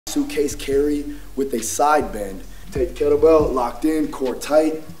Suitcase carry with a side bend. Take kettlebell, locked in, core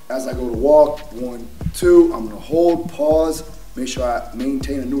tight. As I go to walk, 1, 2, I'm gonna hold, pause, make sure I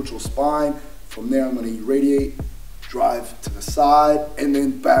maintain a neutral spine. From there, I'm gonna irradiate, drive to the side, and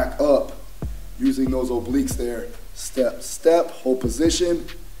then back up. Using those obliques there, step, step, hold position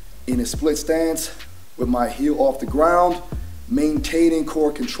in a split stance with my heel off the ground, maintaining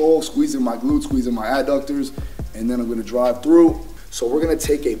core control, squeezing my glutes, squeezing my adductors, and then I'm gonna drive through. So we're gonna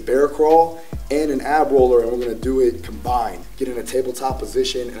take a bear crawl and an ab roller, and we're gonna do it combined. Get in a tabletop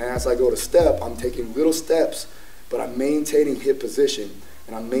position, and as I go to step, I'm taking little steps, but I'm maintaining hip position,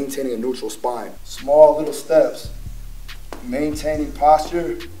 and I'm maintaining a neutral spine. Small little steps, maintaining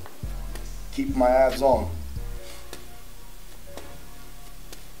posture, keep my abs on.